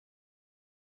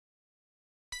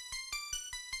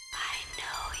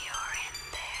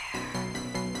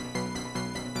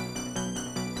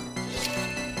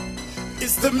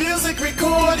It's the music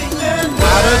recording network.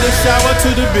 Out of the shower to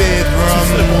the bedroom,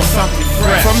 slip on something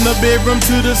fresh. From the bedroom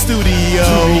to the studio,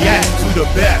 to react to the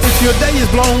best. If your day is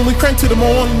blown, we crank to the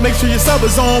morn. Make sure your sub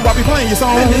is on while we playing your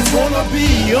song. And it's gonna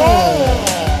be on.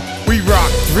 We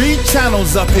rock 3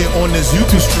 channels up here on this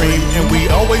YouTube stream, and we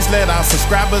always let our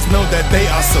subscribers know that they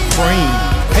are supreme.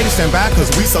 Haters stand by cause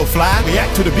we so fly.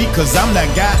 React to the beat cause I'm that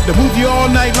guy to move you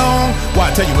all night long. Why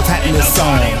I tell you what's happening in this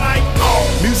song.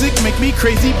 Music make me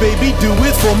crazy, baby, do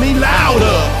it for me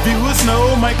louder. Viewers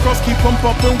know my cross keep on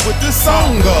bumping with this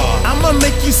song. I'ma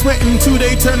make you sweat until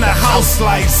they turn the house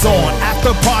lights on.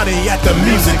 After party at the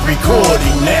Music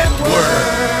Recording Network.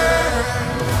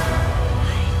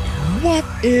 What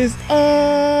is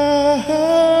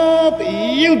up,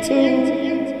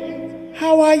 YouTube?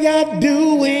 How are y'all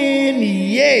doing?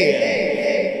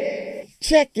 Yeah.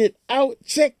 Check it out,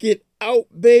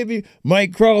 baby.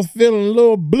 Mike Cross feeling a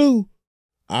little blue.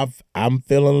 I'm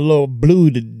feeling a little blue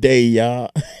today,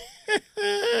 y'all.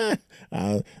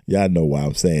 Y'all know why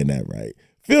I'm saying that, right?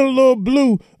 Feeling a little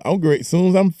blue. I'm great. As soon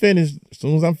as I'm finished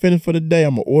for the day,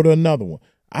 I'm gonna order another one.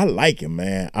 I like it,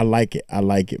 man. I like it,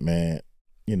 man.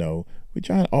 You know, we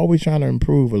always trying to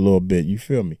improve a little bit. You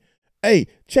feel me? Hey,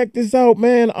 check this out,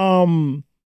 man. My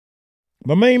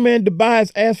main man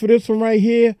Tobias asked for this one right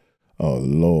here. Oh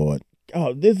Lord.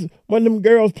 Oh, this is one of them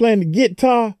girls playing the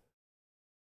guitar.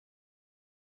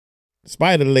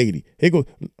 Spider lady. Here goes,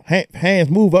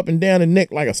 hands move up and down the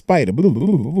neck like a spider.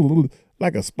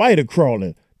 Like a spider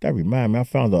crawling. That remind me, I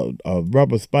found a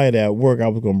rubber spider at work. I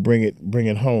was gonna bring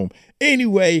it home.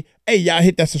 Anyway, hey, y'all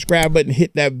hit that subscribe button,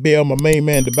 hit that bell. My main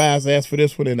man Tobias asked for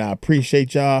this one, and I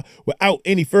appreciate y'all. Without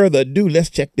any further ado,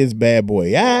 let's check this bad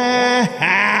boy out.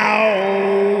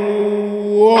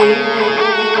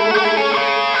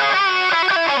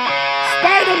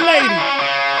 Spider lady.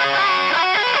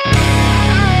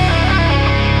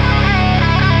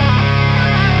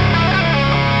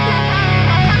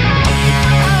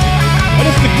 Oh,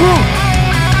 that's the group.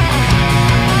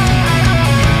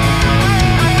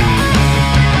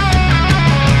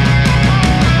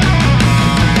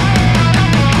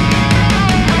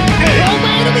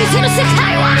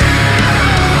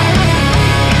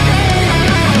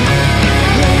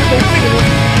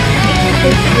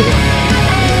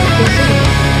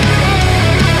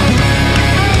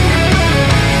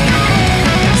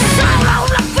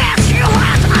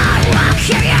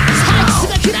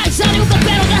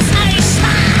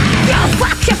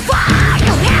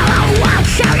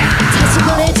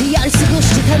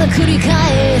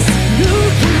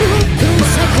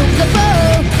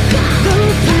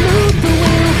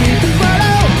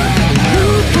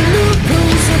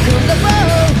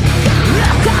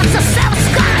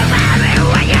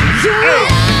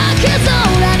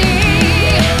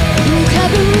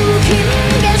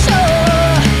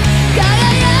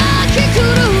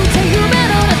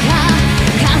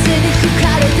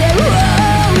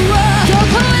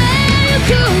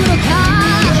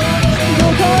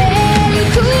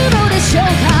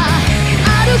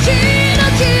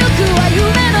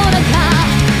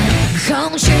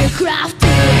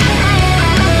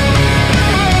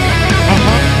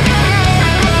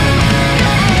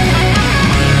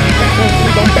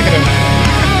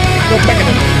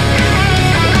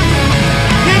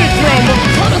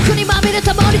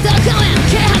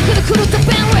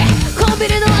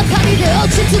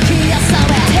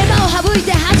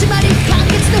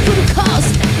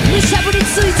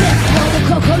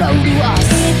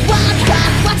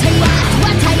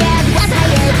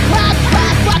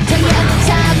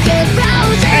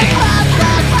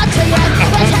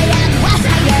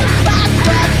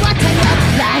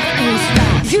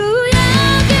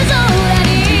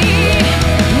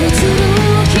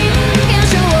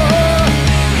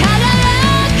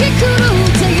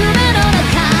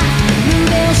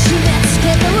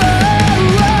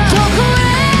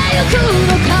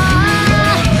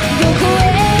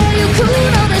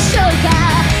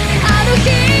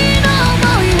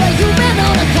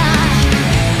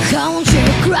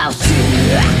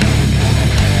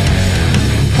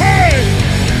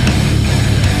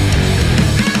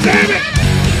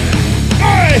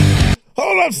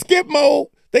 Skip mode.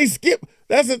 They skip.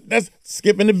 That's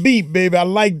skipping the beat, baby. I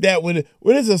like that when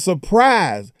it's a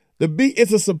surprise. The beat,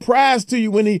 it's a surprise to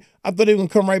you when I thought they were gonna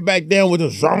come right back down with a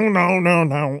zone,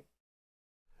 no.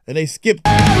 And they skipped.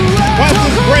 Watch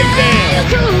this breakdown.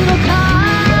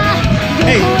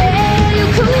 Hey.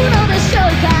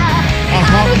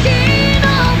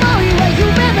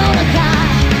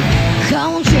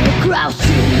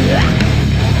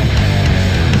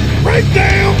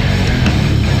 Breakdown.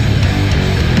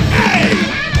 Hey.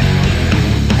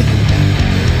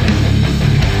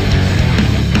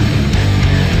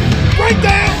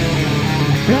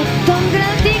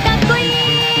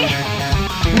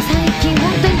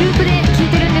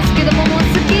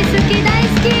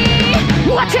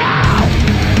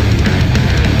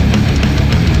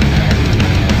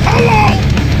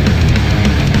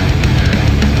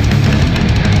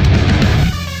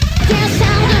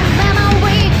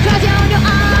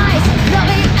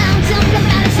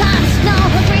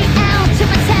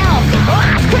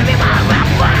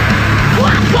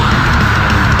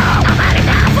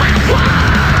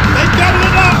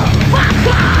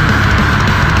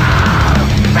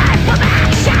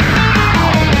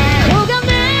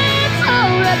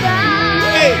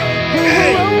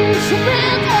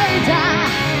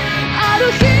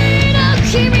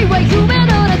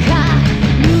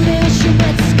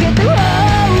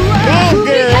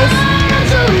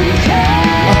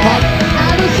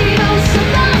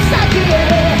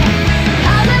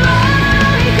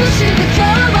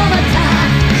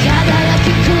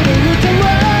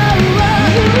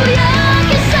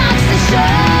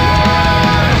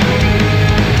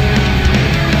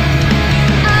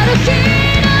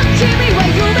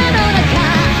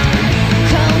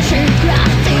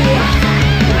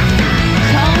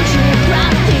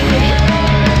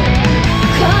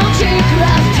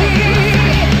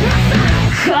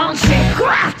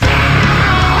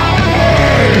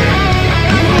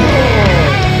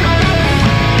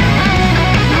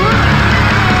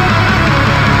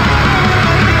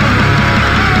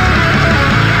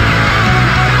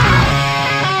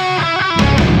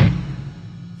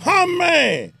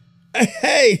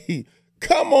 Hey,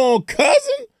 come on,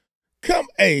 cousin.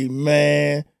 Hey,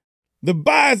 man. The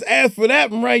bias asked for that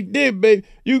one right there, baby.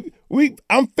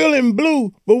 I'm feeling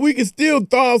blue, but we can still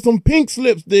throw out some pink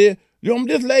slips there. I'm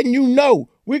just letting you know.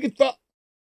 We can throw.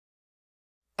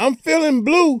 I'm feeling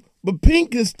blue, but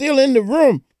pink is still in the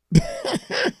room.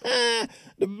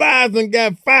 The bias done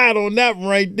got fired on that one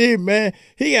right there, man.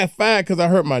 He got fired because I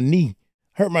hurt my knee.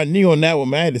 Hurt my knee on that one,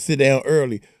 man. I had to sit down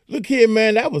early. Look here,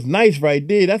 man. That was nice right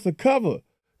there. That's a cover.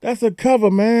 That's a cover,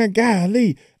 man.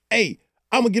 Golly. Hey,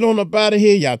 I'm going to get on up out of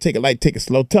here. Y'all take it light, take it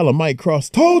slow. Tell him Mike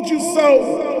Cross told you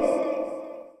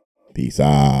so. Peace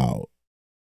out.